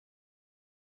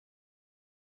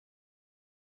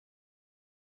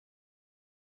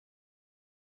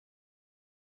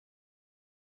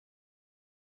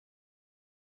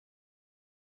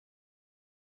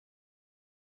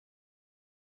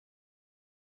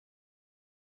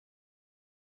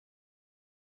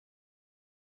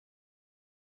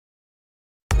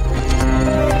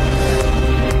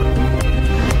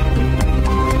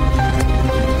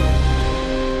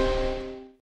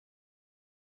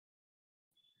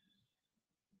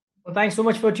Well, thanks so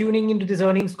much for tuning into this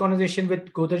earnings conversation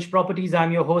with Godrej Properties.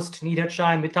 I'm your host, Niraj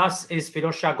Shah, and with us is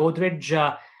Pirojsha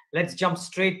Godrej. Let's cut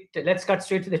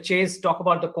straight to the chase, talk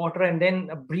about the quarter, and then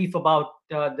a brief about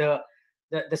the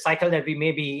cycle that we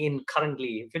may be in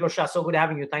currently. Pirojsha, so good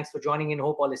having you. Thanks for joining in.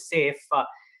 Hope all is safe.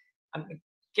 Um,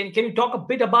 can you talk a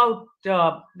bit about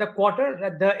the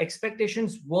quarter? The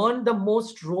expectations weren't the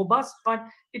most robust, but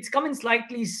it's come in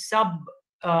slightly sub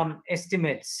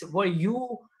estimates. Were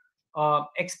you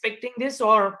expecting this,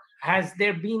 or has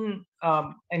there been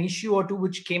an issue or two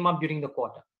which came up during the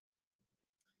quarter?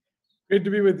 Great to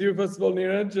be with you, first of all,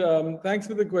 Niraj. Thanks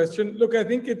for the question. Look, I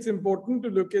think it's important to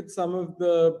look at some of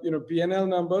the P&L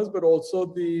numbers, but also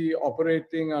the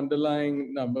operating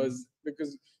underlying numbers,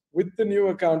 because with the new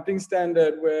accounting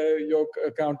standard, where you're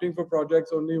accounting for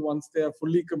projects only once they are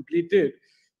fully completed,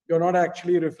 you're not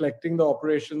actually reflecting the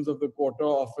operations of the quarter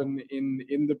often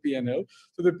in the P&L.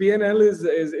 So the P&L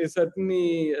is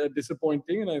certainly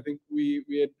disappointing, and I think we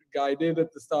had guided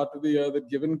at the start of the year that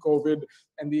given COVID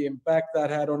and the impact that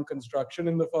had on construction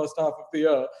in the first half of the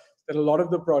year, that a lot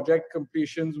of the project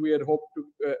completions we had hoped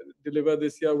to deliver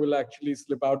this year will actually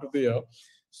slip out of the year.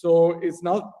 So it's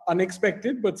not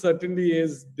unexpected, but certainly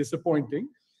is disappointing.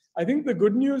 I think the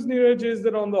good news, Niraj, is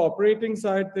that on the operating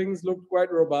side, things looked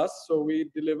quite robust. So we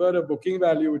delivered a booking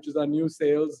value, which is our new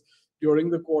sales during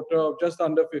the quarter, of just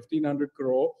under 1,500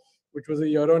 crore, which was a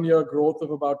year-on-year growth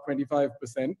of about 25%.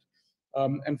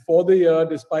 And for the year,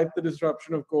 despite the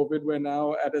disruption of COVID, we're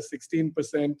now at a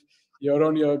 16%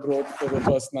 year-on-year growth for the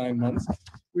first 9 months.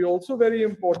 We also, very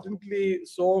importantly,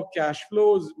 saw cash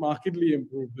flows markedly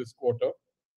improve this quarter.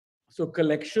 So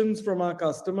collections from our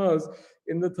customers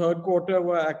in the third quarter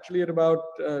were actually at about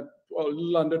a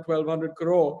little under 1,200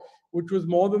 crore, which was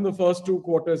more than the first 2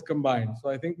 quarters combined. So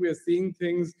I think we are seeing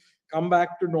things come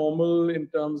back to normal in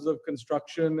terms of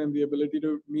construction and the ability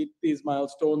to meet these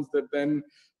milestones that then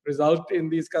result in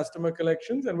these customer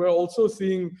collections. And we're also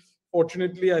seeing,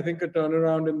 fortunately, I think, a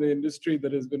turnaround in the industry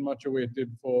that has been much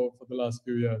awaited for the last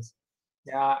few years.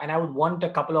 Yeah, and I would want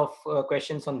a couple of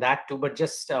questions on that too, but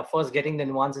just first getting the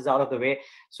nuances out of the way.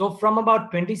 So from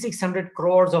about 2,600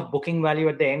 crores of booking value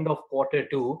at the end of quarter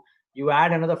two, you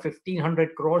add another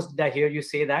 1,500 crores. Did I hear you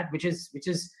say that? Which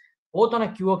is both on a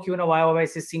QOQ and a YOY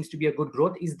basis seems to be a good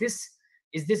growth. Is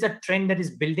this a trend that is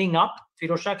building up?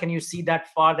 Pirojsha, can you see that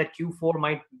far that Q4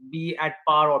 might be at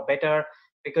par or better?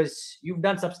 Because you've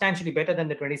done substantially better than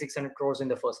the 2,600 crores in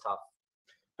the first half.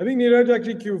 I think, Niraj,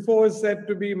 actually Q4 is set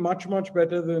to be much, much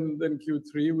better than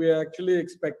Q3. We are actually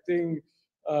expecting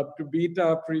to beat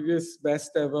our previous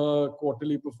best ever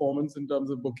quarterly performance in terms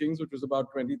of bookings, which was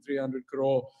about 2,300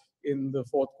 crore in the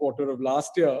fourth quarter of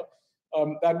last year.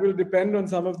 That will depend on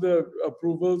some of the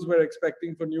approvals we're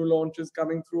expecting for new launches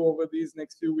coming through over these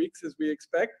next few weeks, as we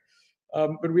expect.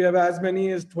 But we have as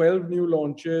many as 12 new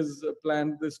launches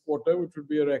planned this quarter, which would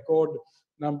be a record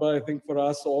number, I think, for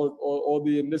us or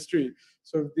the industry.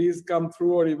 So if these come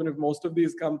through, or even if most of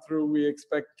these come through, we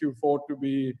expect Q4 to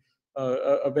be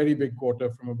a very big quarter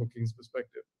from a bookings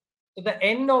perspective. At the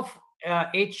end of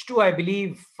H2, I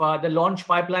believe the launch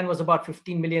pipeline was about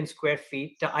 15 million square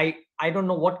feet. I don't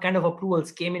know what kind of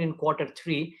approvals came in quarter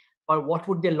three, but what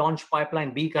would the launch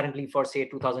pipeline be currently for, say,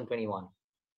 2021?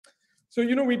 So,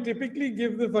 we typically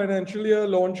give the financial year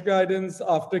launch guidance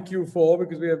after Q4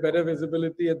 because we have better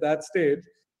visibility at that stage.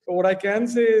 But what I can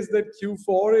say is that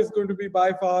Q4 is going to be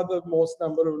by far the most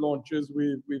number of launches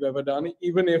we've ever done,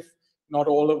 even if not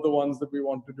all of the ones that we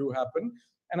want to do happen.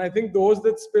 And I think those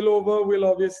that spill over will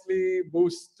obviously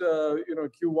boost,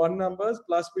 Q1 numbers.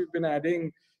 Plus, we've been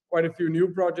adding quite a few new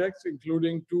projects,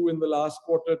 including 2 in the last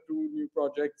quarter, 2 new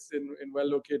projects in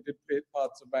well-located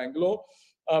parts of Bangalore.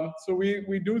 So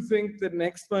we do think that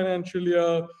next financial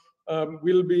year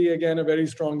will be, again, a very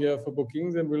strong year for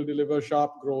bookings, and will deliver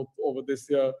sharp growth over this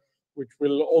year, which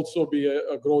will also be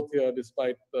a growth year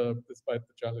despite the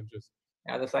challenges.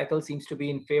 Yeah, the cycle seems to be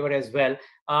in favor as well.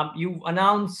 You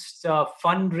announced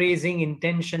fundraising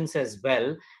intentions as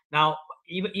well. Now,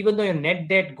 even though your net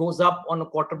debt goes up on a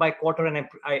quarter by quarter, and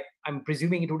I'm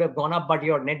presuming it would have gone up, but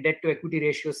your net debt to equity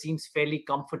ratio seems fairly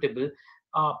comfortable.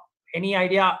 Any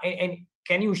idea? And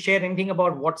can you share anything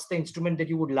about what's the instrument that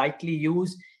you would likely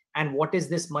use, and what is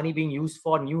this money being used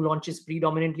for? New launches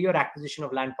predominantly, or acquisition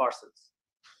of land parcels?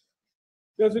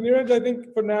 Yeah, so Niraj, I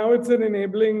think for now it's an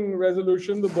enabling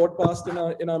resolution the board passed in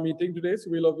our meeting today. So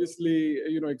we'll obviously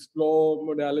explore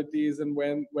modalities and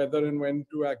whether and when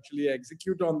to actually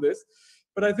execute on this.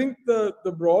 But I think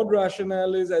the broad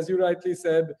rationale is, as you rightly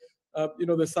said,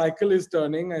 the cycle is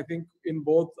turning. I think in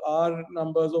both our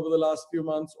numbers over the last few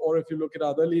months, or if you look at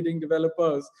other leading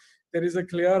developers, there is a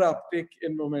clear uptick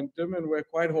in momentum, and we're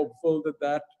quite hopeful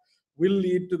that will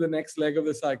lead to the next leg of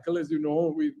the cycle. As you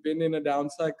know, we've been in a down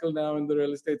cycle now in the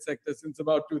real estate sector since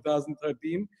about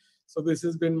 2013. So this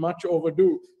has been much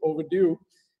overdue.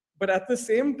 But at the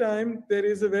same time, there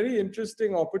is a very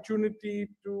interesting opportunity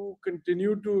to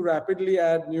continue to rapidly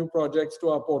add new projects to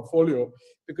our portfolio.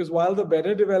 Because while the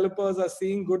better developers are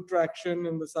seeing good traction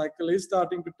and the cycle is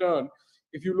starting to turn,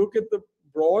 if you look at the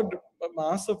broad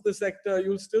mass of the sector,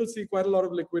 you'll still see quite a lot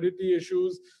of liquidity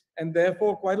issues, and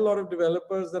therefore quite a lot of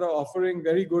developers that are offering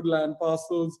very good land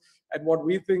parcels at what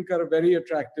we think are very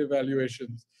attractive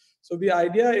valuations. So the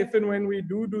idea, if and when we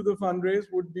do the fundraise,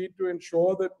 would be to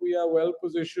ensure that we are well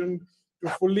positioned to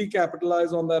fully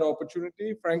capitalize on that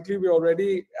opportunity. Frankly, we're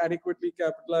already adequately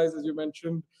capitalized, as you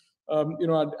mentioned.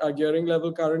 Our gearing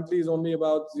level currently is only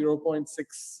about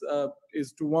 0.6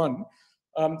 is to 1.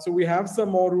 So we have some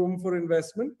more room for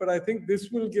investment, but I think this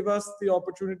will give us the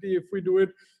opportunity, if we do it,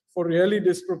 for really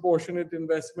disproportionate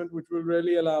investment, which will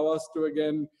really allow us to,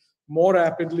 again, more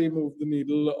rapidly move the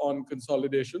needle on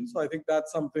consolidation. So I think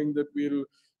that's something that we'll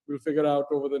figure out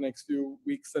over the next few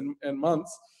weeks and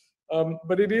months.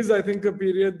 But it is, I think, a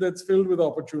period that's filled with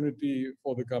opportunity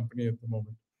for the company at the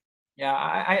moment. Yeah,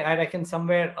 I reckon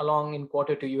somewhere along in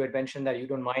Q2, you had mentioned that you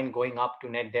don't mind going up to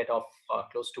net debt of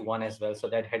close to 1 as well, so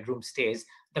that headroom stays.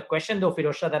 The question, though,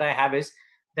 Pirojsha, that I have is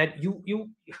that you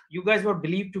guys were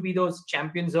believed to be those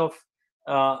champions of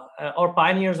or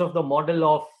pioneers of the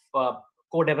model of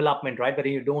co-development, right? Where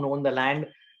you don't own the land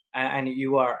and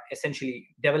you are essentially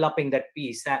developing that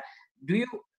piece.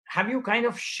 Have you kind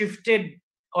of shifted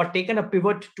or taken a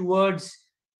pivot towards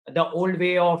the old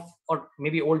way of, or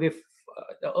maybe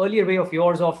the earlier way of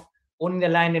yours of owning the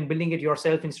land and building it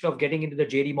yourself instead of getting into the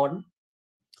JD model?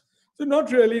 So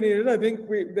not really needed. I think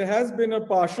there has been a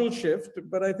partial shift,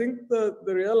 but I think the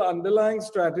real underlying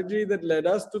strategy that led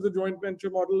us to the joint venture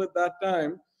model at that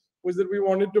time was that we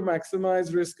wanted to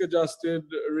maximize risk-adjusted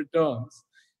returns.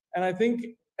 And I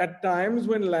think at times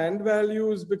when land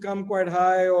values become quite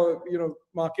high, or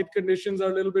market conditions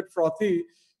are a little bit frothy,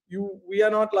 we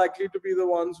are not likely to be the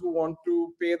ones who want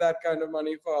to pay that kind of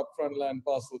money for upfront land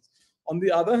parcels. On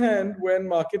the other hand, when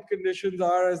market conditions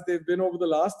are as they've been over the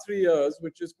last 3 years,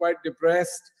 which is quite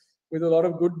depressed, with a lot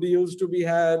of good deals to be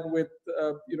had, with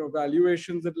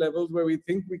valuations at levels where we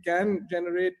think we can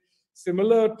generate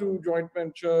similar to joint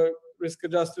venture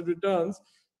risk-adjusted returns,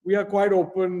 we are quite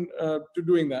open to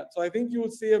doing that. So I think you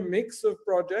will see a mix of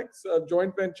projects.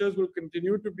 Joint ventures will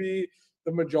continue to be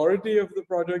the majority of the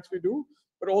projects we do.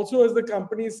 But also as the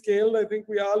company scaled, I think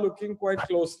we are looking quite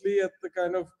closely at the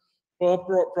kind of per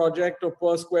project or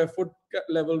per square foot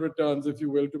level returns, if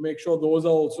you will, to make sure those are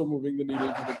also moving the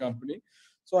needle for the company.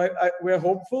 So we're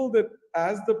hopeful that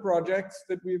as the projects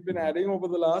that we've been adding over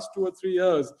the last 2 or 3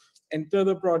 years enter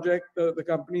the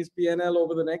company's P&L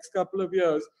over the next couple of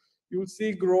years, you'll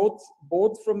see growth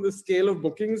both from the scale of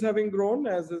bookings having grown,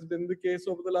 as has been the case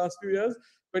over the last few years,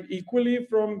 but equally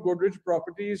from Godrej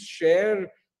Properties'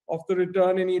 share of the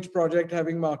return in each project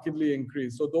having markedly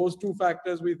increased. So those two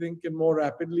factors we think can more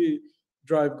rapidly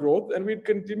drive growth. And we'd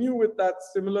continue with that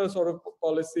similar sort of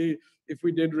policy if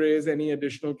we did raise any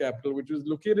additional capital, which is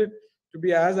look at it to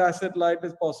be as asset light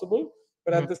as possible,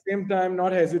 but at the same time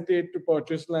not hesitate to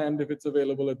purchase land if it's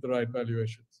available at the right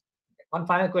valuations. One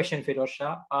final question,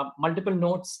 Pirojsha. Multiple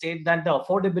notes state that the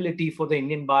affordability for the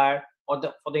Indian buyer, or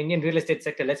for the Indian real estate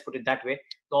sector, let's put it that way,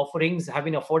 the offerings have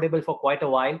been affordable for quite a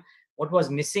while. What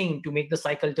was missing to make the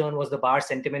cycle turn was the buyer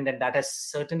sentiment, and that has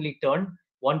certainly turned.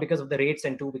 One, because of the rates,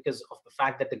 and two, because of the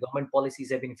fact that the government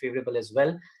policies have been favorable as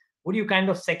well. Would you kind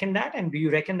of second that? And do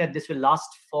you reckon that this will last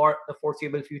for the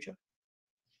foreseeable future?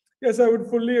 Yes, I would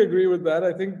fully agree with that.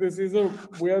 I think this is a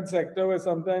weird sector where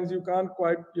sometimes you can't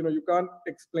quite, you can't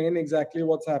explain exactly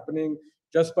what's happening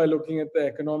just by looking at the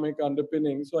economic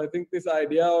underpinning. So I think this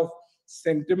idea of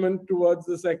sentiment towards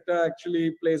the sector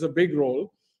actually plays a big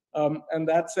role. And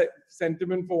that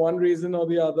sentiment, for one reason or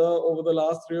the other, over the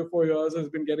last 3 or 4 years has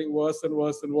been getting worse and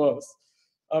worse and worse.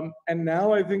 And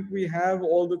now I think we have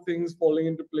all the things falling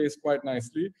into place quite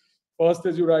nicely. First,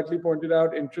 as you rightly pointed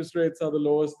out, interest rates are the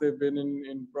lowest they've been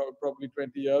in probably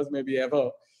 20 years, maybe ever.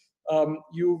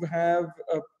 You have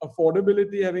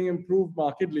affordability having improved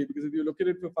markedly, because if you look at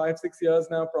it for 5-6 years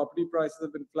now, property prices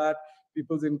have been flat,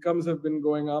 people's incomes have been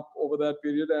going up over that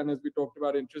period, and as we talked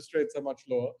about, interest rates are much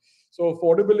lower. So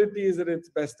affordability is at its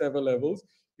best ever levels.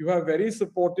 You have very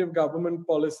supportive government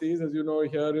policies. As you know,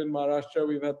 here in Maharashtra,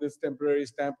 we've had this temporary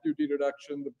stamp duty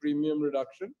reduction, the premium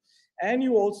reduction. And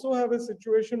you also have a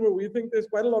situation where we think there's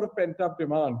quite a lot of pent-up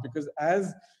demand, because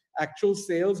as actual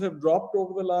sales have dropped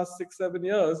over the last 6-7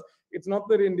 years, it's not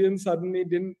that Indians suddenly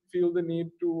didn't feel the need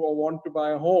to or want to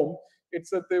buy a home. It's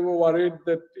that they were worried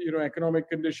that economic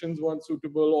conditions weren't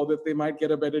suitable, or that they might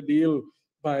get a better deal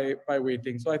by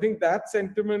waiting. So I think that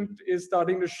sentiment is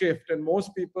starting to shift, and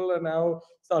most people are now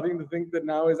starting to think that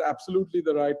now is absolutely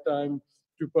the right time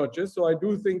to purchase. So I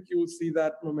do think you'll see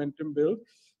that momentum build.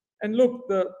 And look,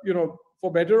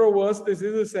 for better or worse, this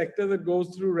is a sector that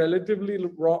goes through relatively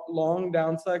long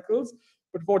down cycles,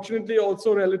 but fortunately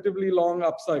also relatively long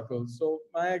up cycles. So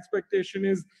my expectation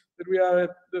is that we are at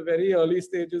the very early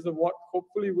stages of what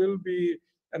hopefully will be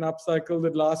an up cycle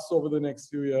that lasts over the next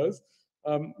few years,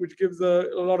 which gives a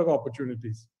lot of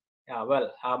opportunities. Yeah,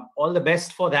 well, all the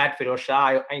best for that,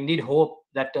 Pirojsha. I indeed hope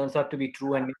that turns out to be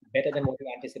true and better than what you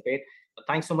anticipate. But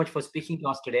thanks so much for speaking to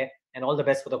us today, and all the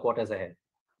best for the quarters ahead.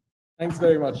 Thanks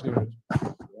very much, Niraj.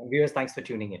 Viewers, thanks for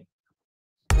tuning in.